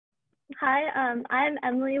Hi, I'm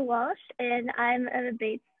Emily Walsh, and I'm a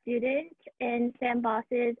Bates student in Sam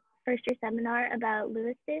Boss's first year seminar about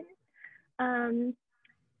Lewiston. Um,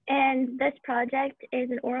 and this project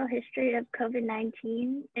is an oral history of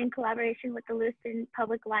COVID-19 in collaboration with the Lewiston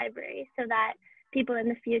Public Library so that people in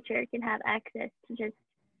the future can have access to just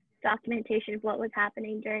documentation of what was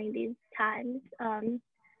happening during these times.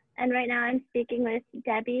 And right now I'm speaking with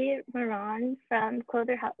Debbie Marron from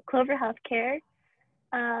Clover Healthcare,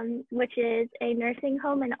 which is a nursing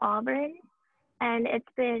home in Auburn, and it's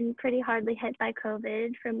been pretty hardly hit by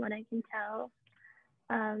COVID from what I can tell.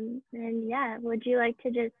 And yeah, would you like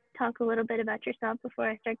to just talk a little bit about yourself before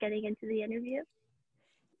I start getting into the interview?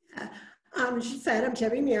 She said, I'm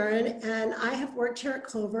Deb Marron, and I have worked here at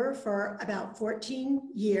Clover for about 14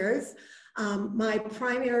 years. My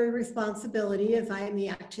primary responsibility is I am the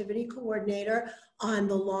activity coordinator on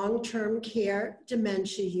the long-term care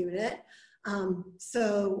dementia unit.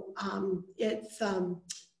 It's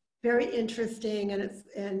very interesting, and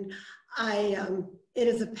it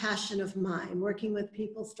is a passion of mine. Working with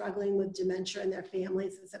people struggling with dementia and their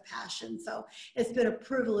families is a passion. So it's been a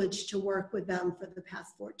privilege to work with them for the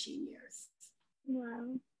past 14 years.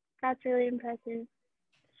 Wow, that's really impressive.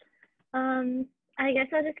 I guess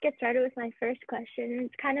I'll just get started with my first question.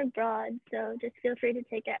 It's kind of broad, so just feel free to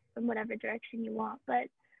take it in whatever direction you want. But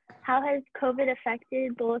how has COVID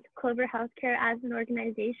affected both Clover Healthcare as an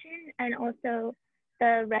organization and also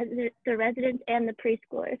the residents and the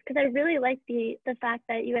preschoolers? Because I really like the fact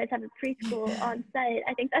that you guys have a preschool on site.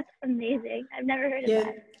 I think that's amazing. I've never heard of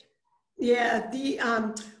that. Yeah,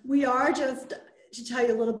 we are, just to tell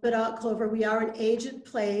you a little bit about Clover, we are an aged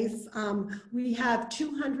place. We have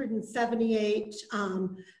 278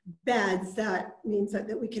 beds. That means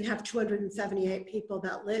that we can have 278 people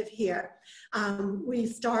that live here. We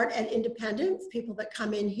start at independence. People that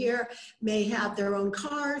come in here may have their own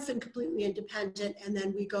cars and completely independent, and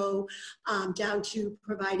then we go down to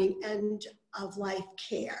providing end-of-life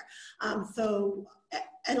care.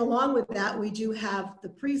 And along with that, we do have the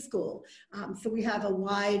preschool. So we have a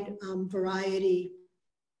wide variety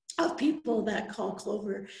of people that call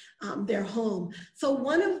Clover their home. So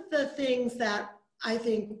one of the things that I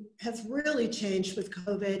think has really changed with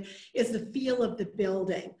COVID is the feel of the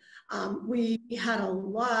building. We had a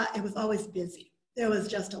lot, it was always busy. There was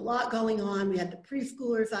just a lot going on. We had the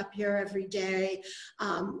preschoolers up here every day.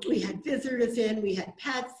 We had visitors in, we had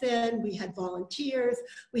pets in, we had volunteers.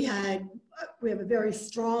 We have a very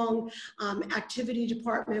strong activity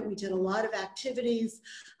department. We did a lot of activities.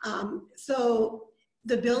 So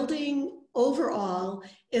the building overall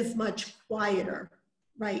is much quieter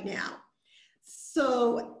right now.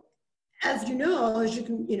 So as you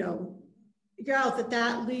can, figure out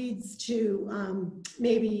that leads to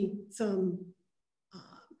maybe some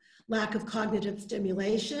lack of cognitive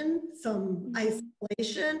stimulation, some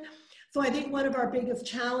isolation. So I think one of our biggest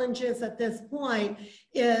challenges at this point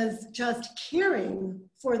is just caring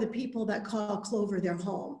for the people that call Clover their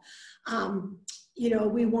home.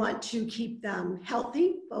 We want to keep them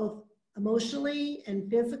healthy, both emotionally and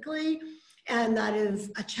physically. And that is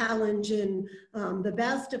a challenge in the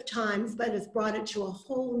best of times, but it's brought it to a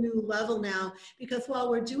whole new level now, because while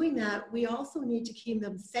we're doing that, we also need to keep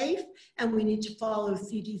them safe, and we need to follow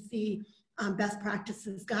CDC best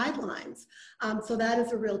practices guidelines. So that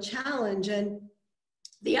is a real challenge. And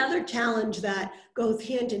the other challenge that goes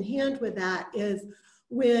hand in hand with that is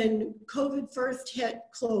when COVID first hit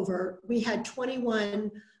Clover, we had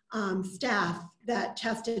 21 staff that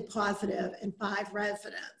tested positive and 5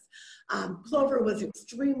 residents. Clover was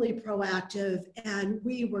extremely proactive, and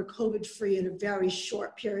we were COVID-free in a very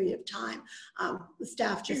short period of time. The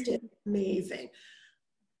staff just did amazing.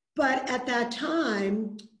 But at that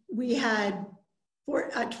time, we had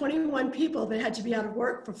 21 people that had to be out of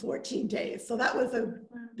work for 14 days. So that was a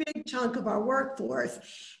big chunk of our workforce.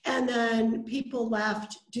 And then people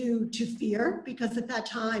left due to fear, because at that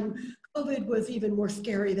time, COVID was even more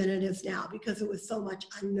scary than it is now, because there was so much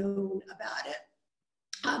unknown about it.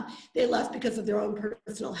 They left because of their own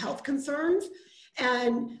personal health concerns.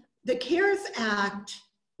 And the CARES Act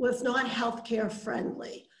was not healthcare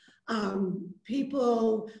friendly.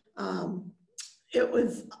 It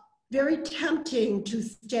was very tempting to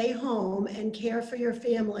stay home and care for your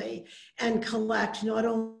family and collect not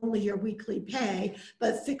only your weekly pay,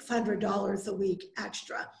 but $600 a week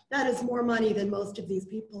extra. That is more money than most of these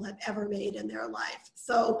people have ever made in their life.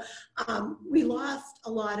 So we lost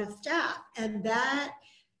a lot of staff, and that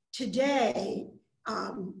today,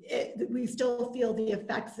 we still feel the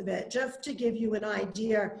effects of it. Just to give you an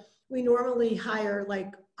idea, we normally hire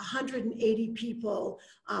like 180 people,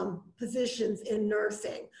 positions in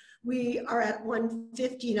nursing. We are at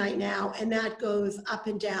 150 right now, and that goes up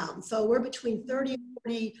and down. So we're between 30 and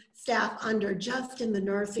 40 staff under just in the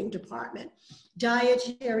nursing department.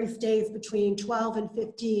 Dietary stays between 12 and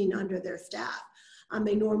 15 under their staff.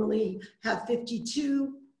 They normally have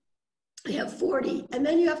 52. They have 40. And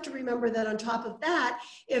then you have to remember that on top of that,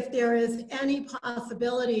 if there is any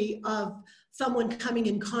possibility of someone coming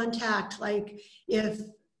in contact, like if,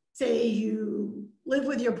 say, you live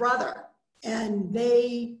with your brother and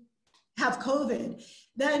they have COVID,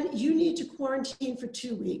 then you need to quarantine for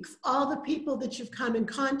 2 weeks. All the people that you've come in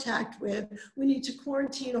contact with, we need to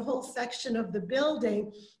quarantine a whole section of the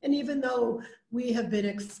building. And even though we have been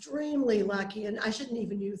extremely lucky, and I shouldn't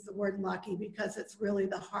even use the word lucky because it's really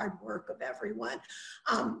the hard work of everyone,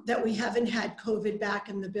 that we haven't had COVID back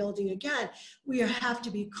in the building again, we have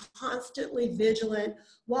to be constantly vigilant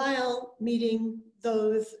while meeting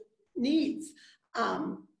those needs.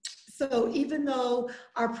 So even though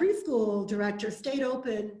our preschool director stayed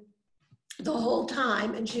open the whole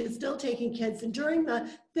time and she is still taking kids, and during the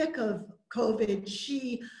thick of COVID,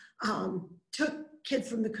 she took kids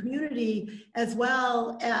from the community as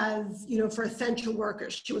well as, you know, for essential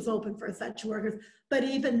workers. She was open for essential workers, but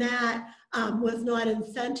even that was not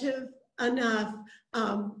incentive enough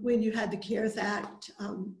when you had the CARES Act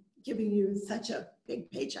giving you such a big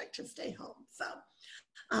paycheck to stay home. So,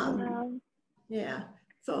 yeah.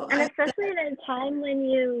 So and especially at a time when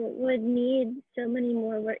you would need so many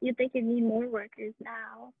more work, you'd think you'd need more workers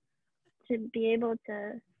now to be able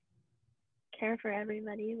to care for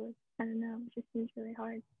everybody. I don't know, it just seems really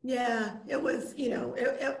hard. Yeah, it was, you know,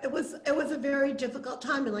 it was a very difficult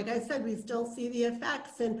time. And like I said, we still see the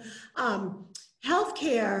effects. And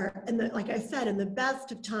healthcare, and like I said, in the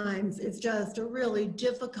best of times, is just a really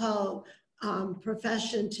difficult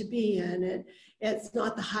profession to be in. It's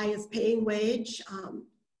not the highest paying wage.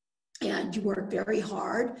 And you work very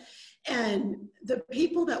hard. And the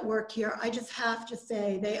people that work here, I just have to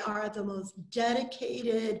say, they are the most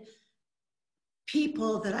dedicated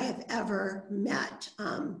people that I have ever met.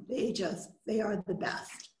 They are the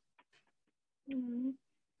best.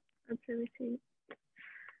 That's really sweet.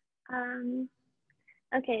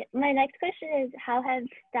 Okay, my next question is, how have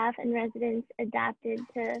staff and residents adapted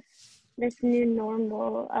to this new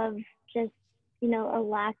normal of just, you know, a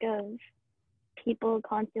lack of people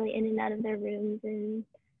constantly in and out of their rooms and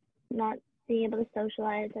not being able to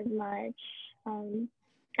socialize as much?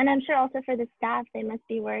 And I'm sure also for the staff, they must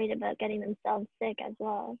be worried about getting themselves sick as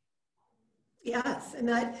well. Yes, and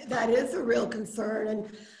that is a real concern.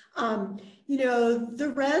 And, you know, the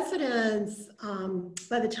residents,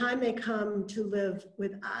 by the time they come to live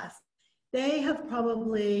with us, they have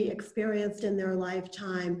probably experienced in their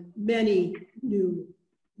lifetime many new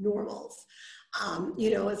normals.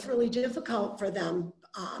 You know, it's really difficult for them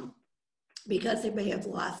because they may have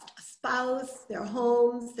lost a spouse, their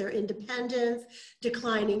homes, their independence,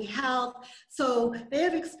 declining health. So they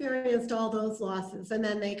have experienced all those losses, and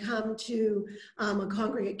then they come to a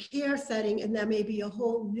congregate care setting, and there may be a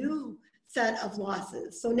whole new set of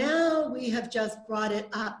losses. So now we have just brought it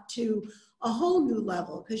up to a whole new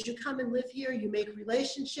level, because you come and live here, you make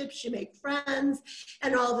relationships, you make friends,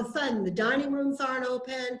 and all of a sudden the dining rooms aren't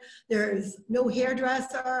open, there's no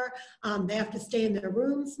hairdresser, they have to stay in their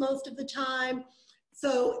rooms most of the time.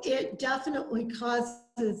 So it definitely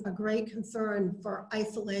causes a great concern for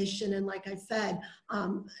isolation and, like I said,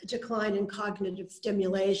 decline in cognitive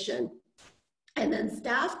stimulation. And then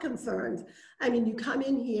staff concerns. I mean, you come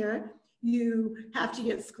in here, you have to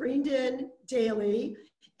get screened in daily,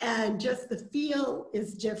 and just the feel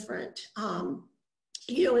is different.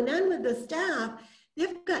 You know, and then with the staff,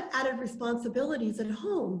 they've got added responsibilities at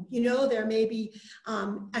home. You know, there may be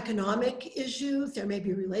economic issues, there may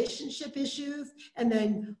be relationship issues, and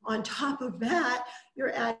then on top of that,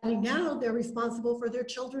 you're adding now they're responsible for their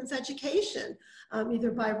children's education, either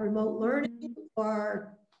by remote learning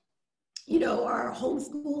or, you know, or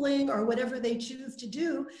homeschooling or whatever they choose to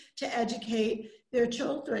do to educate their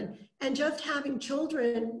children. And just having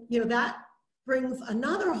children, you know, that brings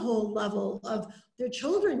another whole level of their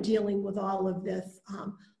children dealing with all of this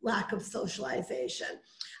lack of socialization.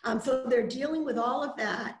 So they're dealing with all of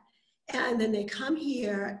that. And then they come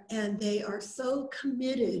here and they are so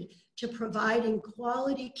committed to providing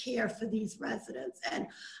quality care for these residents. And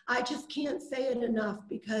I just can't say it enough,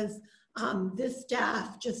 because this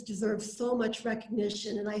staff just deserves so much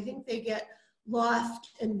recognition. And I think they get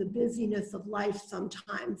lost in the busyness of life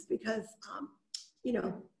sometimes, because, you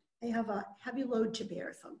know, they have a heavy load to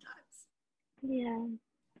bear sometimes. Yeah.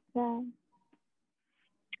 Yeah.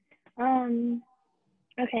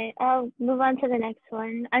 Okay, I'll move on to the next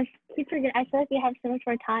one. I keep forgetting. I feel like we have so much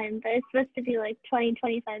more time, but it's supposed to be like 20,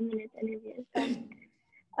 25 minutes interview.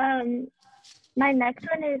 So, my next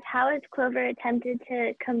one is, how has Clover attempted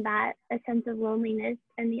to combat a sense of loneliness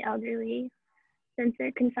in the elderly since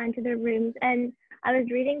they're confined to their rooms? And I was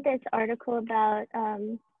reading this article about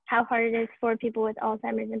how hard it is for people with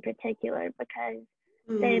Alzheimer's in particular, because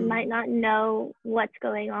they might not know what's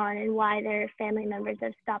going on and why their family members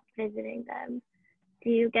have stopped visiting them. Do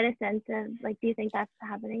you get a sense of, like, do you think that's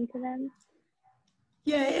happening to them?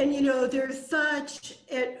 Yeah, and you know, there's such,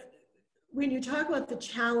 when you talk about the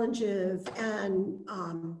challenges, and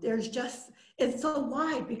there's just, it's so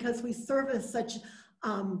wide because we service such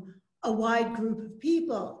a wide group of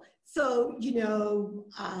people. So, you know,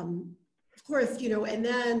 of course, you know, and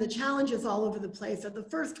then the challenges all over the place. So the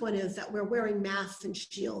first one is that we're wearing masks and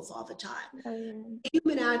shields all the time. Oh, yeah.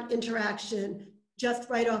 Human interaction, just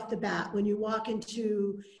right off the bat, when you walk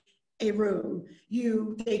into a room,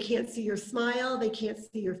 they can't see your smile, they can't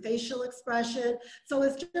see your facial expression. So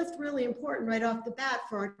it's just really important right off the bat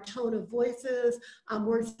for our tone of voices,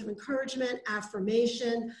 words of encouragement,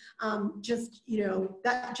 affirmation, just, you know,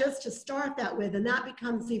 that just to start that with. And that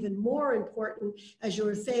becomes even more important, as you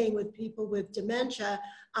were saying, with people with dementia,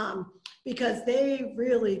 because they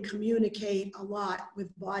really communicate a lot with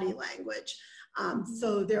body language.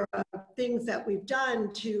 So there are things that we've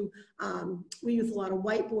done to, we use a lot of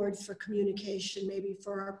whiteboards for communication, maybe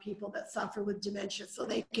for our people that suffer with dementia, so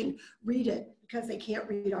they can read it because they can't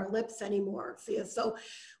read our lips anymore. So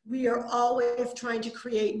we are always trying to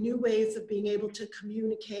create new ways of being able to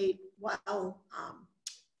communicate while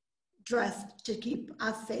dressed to keep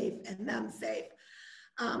us safe and them safe.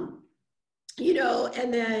 You know,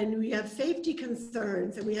 and then we have safety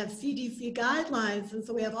concerns, and we have CDC guidelines, and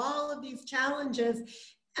so we have all of these challenges.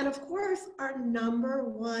 And of course, our number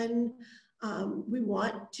one, we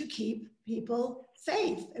want to keep people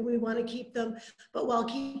safe, and we want to keep them, but while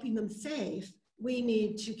keeping them safe, we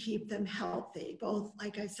need to keep them healthy, both,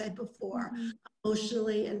 like I said before,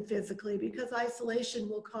 emotionally and physically, because isolation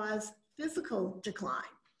will cause physical decline.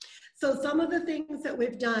 So some of the things that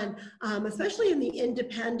we've done, especially in the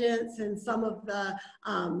independence and some of the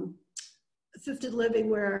assisted living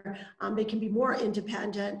where they can be more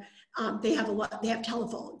independent, they have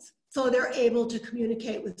telephones. So they're able to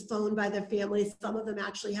communicate with phone by their families. Some of them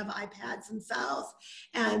actually have iPads themselves,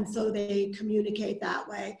 and so they communicate that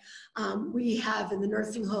way. We have, in the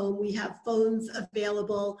nursing home, we have phones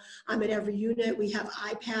available. At every unit, we have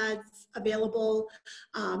iPads available.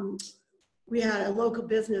 We had a local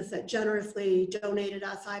business that generously donated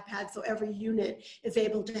us iPads, so every unit is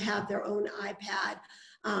able to have their own iPad.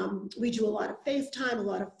 We do a lot of FaceTime, a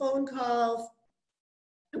lot of phone calls.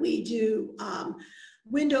 We do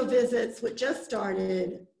window visits, which just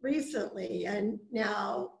started recently, and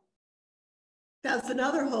now that's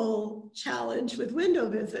another whole challenge with window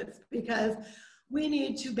visits, because we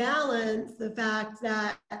need to balance the fact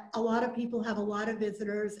that a lot of people have a lot of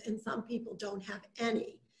visitors and some people don't have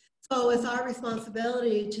any. So it's our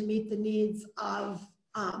responsibility to meet the needs of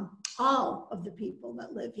all of the people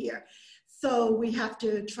that live here. So we have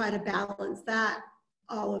to try to balance that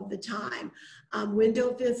all of the time.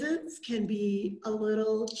 Window visits can be a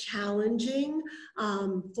little challenging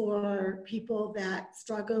for people that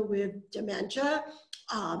struggle with dementia.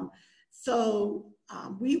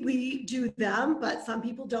 We do them, but some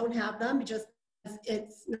people don't have them because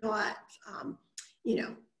it's not, you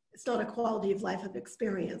know, it's not a quality of life of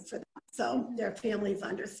experience for them. So their families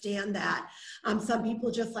understand that. Some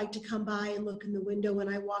people just like to come by and look in the window when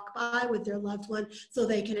I walk by with their loved one, so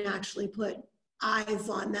they can actually put eyes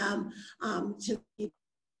on them to keep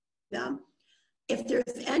them. If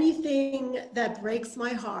there's anything that breaks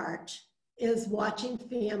my heart, is watching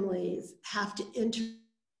families have to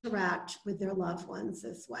interact with their loved ones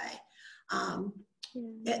this way.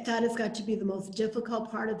 That has got to be the most difficult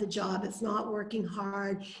part of the job. It's not working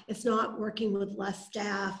hard. It's not working with less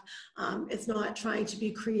staff. It's not trying to be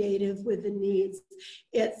creative with the needs.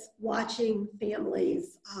 It's watching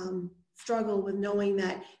families struggle with knowing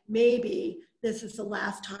that maybe this is the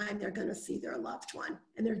last time they're going to see their loved one,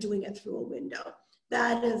 and they're doing it through a window.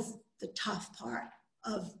 That is the tough part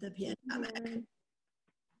of the pandemic.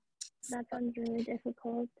 That sounds really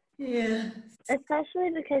difficult. Yeah.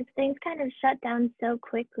 Especially because things kind of shut down so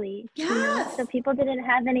quickly. Yes. You know? So people didn't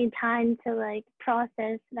have any time to like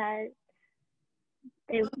process that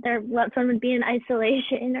their loved one would be in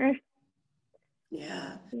isolation or.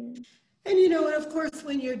 Yeah. And you know, and of course,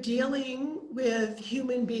 when you're dealing with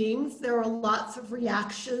human beings, there are lots of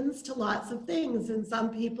reactions to lots of things. And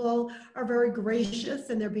some people are very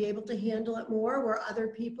gracious and they'll be able to handle it more, where other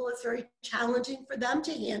people, it's very challenging for them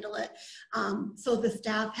to handle it. So the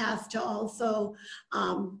staff has to also,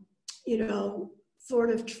 you know,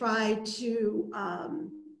 sort of try to,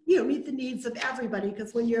 you know, meet the needs of everybody.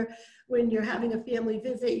 Because when you're having a family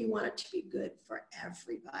visit, you want it to be good for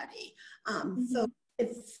everybody. So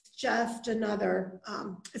it's just another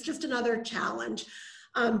challenge.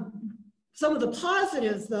 Some of the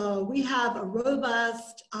positives, though, we have a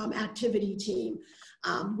robust activity team.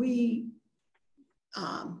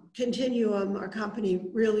 Continuum, our company,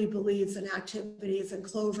 really believes in activities, and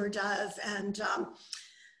Clover does. And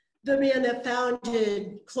the man that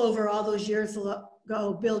founded Clover all those years ago,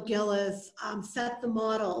 Bill Gillis, set the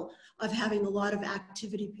model of having a lot of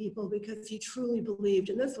activity people, because he truly believed,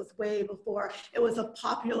 and this was way before it was a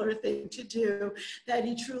popular thing to do, that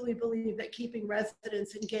he truly believed that keeping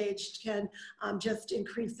residents engaged can just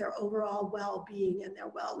increase their overall well-being and their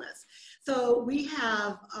wellness. So we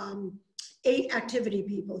have 8 activity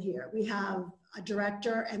people here. We have a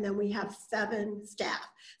director, and then we have 7 staff.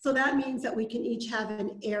 So that means that we can each have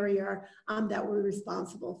an area that we're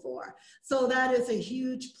responsible for. So that is a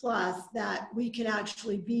huge plus, that we can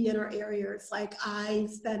actually be in our areas. Like, I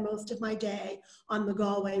spend most of my day on the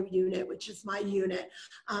Galway unit, which is my unit,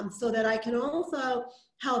 so that I can also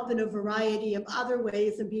help in a variety of other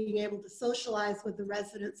ways and being able to socialize with the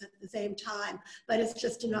residents at the same time. But it's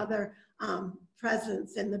just another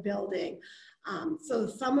presence in the building. So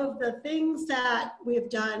some of the things that we've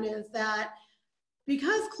done is that,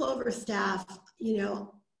 because Clover staff, you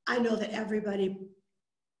know, I know that everybody,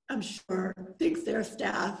 I'm sure, thinks their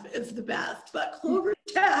staff is the best, but Clover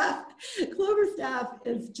staff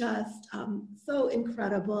is just so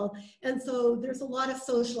incredible. And so there's a lot of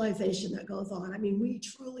socialization that goes on. I mean, we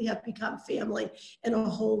truly have become family in a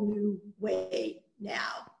whole new way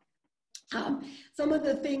now. Some of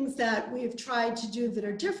the things that we've tried to do that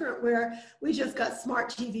are different, where we just got smart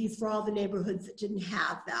TVs for all the neighborhoods that didn't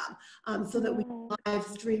have them, so that we live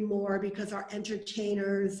stream more, because our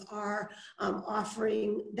entertainers are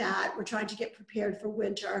offering that. We're trying to get prepared for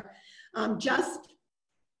winter. Just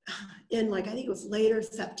in, like, I think it was later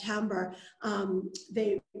September,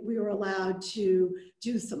 we were allowed to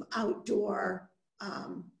do some outdoor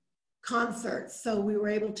concerts. So we were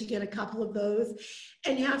able to get a couple of those.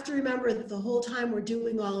 And you have to remember that the whole time we're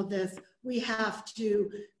doing all of this, we have to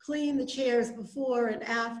clean the chairs before and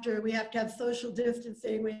after. We have to have social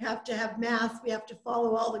distancing. We have to have masks. We have to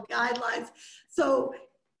follow all the guidelines. So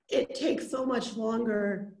it takes so much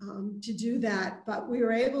longer to do that. But we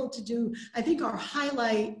were able to do, I think our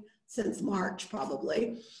highlight since March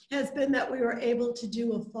probably, has been that we were able to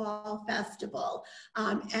do a fall festival.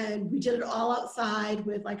 And we did it all outside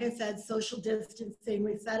with, like I said, social distancing.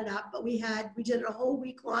 We set it up, but we did it a whole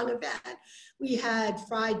week-long event. We had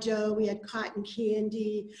fried dough, we had cotton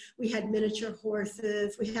candy, we had miniature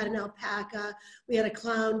horses, we had an alpaca, we had a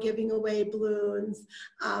clown giving away balloons.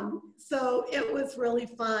 So it was really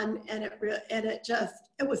fun, and it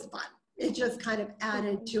was fun. It just kind of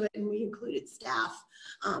added to it, and we included staff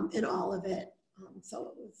in all of it.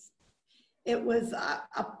 So it was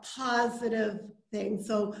a positive thing.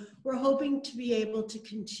 So we're hoping to be able to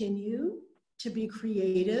continue to be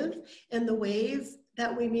creative in the ways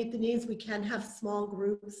that we meet the needs. We can have small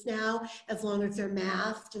groups now, as long as they're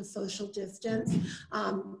masked and social distance.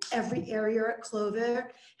 Every area at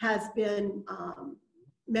Clover has been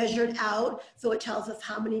measured out, so it tells us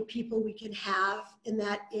how many people we can have in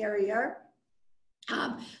that area.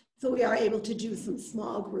 So we are able to do some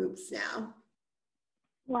small groups now.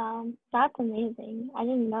 Wow, that's amazing. I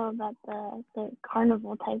didn't know about the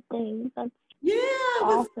carnival type thing. That's it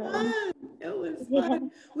was awesome. fun. It was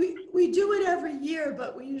fun. We do it every year,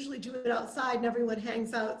 but we usually do it outside and everyone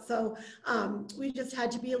hangs out. So we just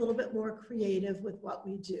had to be a little bit more creative with what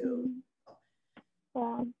we do.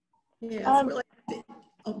 Yeah. Yeah. So we're like, oh,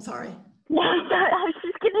 I'm sorry. No, sorry. I was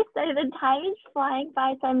just gonna say the time is flying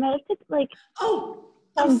by, so I might have to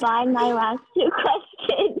combine my last 2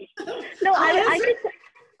 questions. No,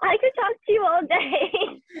 I could talk to you all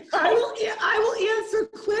day. I will answer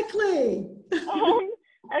quickly.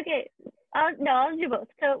 Okay. I'll do both.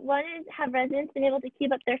 So one is, have residents been able to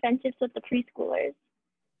keep up their friendships with the preschoolers?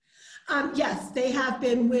 Yes, they have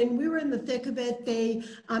been. When we were in the thick of it, they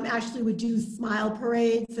actually would do smile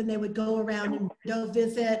parades, and they would go around and window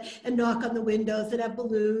visit and knock on the windows and have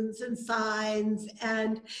balloons and signs.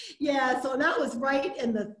 And yeah, so that was right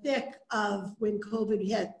in the thick of when COVID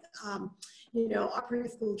hit. You know, our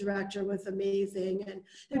preschool director was amazing, and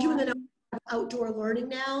they're doing it outdoor learning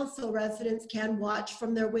now, so residents can watch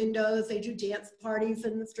from their windows. They do dance parties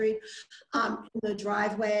in the street, in the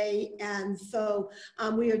driveway, and so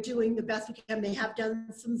we are doing the best we can. They have done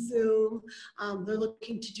some Zoom. They're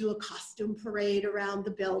looking to do a costume parade around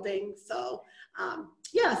the building. So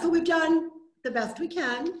yeah, so we've done the best we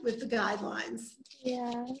can with the guidelines.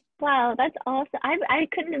 Yeah. Wow, that's awesome. I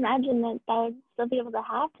couldn't imagine that would still be able to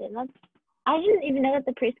happen. I didn't even know that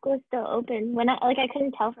the preschool is still open. I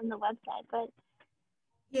couldn't tell from the website, but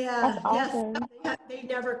yeah, that's awesome. Yes, they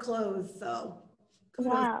never close, so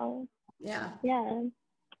kudos. Wow. Yeah. Yeah,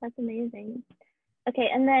 that's amazing. Okay,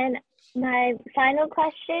 and then my final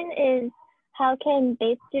question is, how can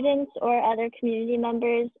Bates students or other community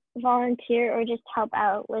members volunteer or just help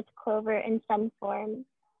out with Clover in some form?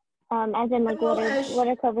 As in, like, Well, what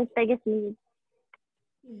are Clover's biggest needs?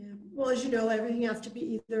 Yeah. Well, as you know, everything has to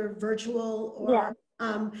be either virtual or, Yeah.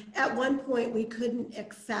 At one point we couldn't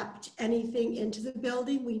accept anything into the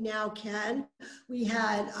building. We now can. We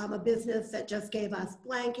had a business that just gave us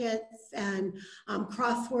blankets and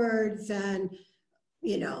crosswords and,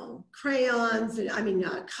 you know, crayons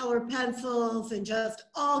and color pencils and just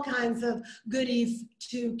all kinds of goodies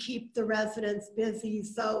to keep the residents busy.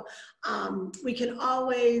 So we can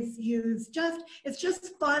always use it's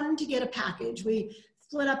just fun to get a package. We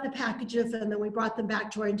split up the packages and then we brought them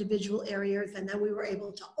back to our individual areas, and then we were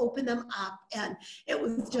able to open them up, and it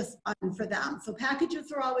was just fun for them. So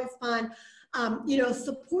packages are always fun. You know,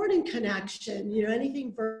 support and connection, you know,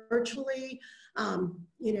 anything virtually,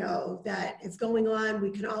 you know, that is going on,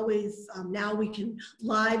 we can always, now we can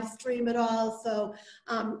live stream it all. So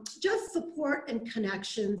just support and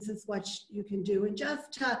connections is what you can do. And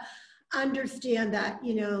just to understand that,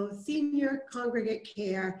 you know, senior congregate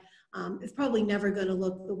care is probably never going to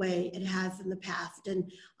look the way it has in the past. And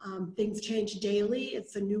things change daily.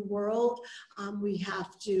 It's a new world. We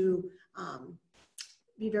have to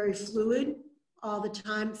be very fluid all the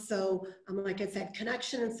time. So like I said,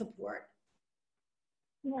 connection and support.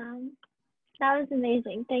 Yeah, that was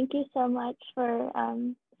amazing. Thank you so much for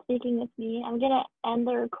speaking with me. I'm going to end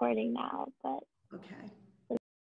the recording now, but okay.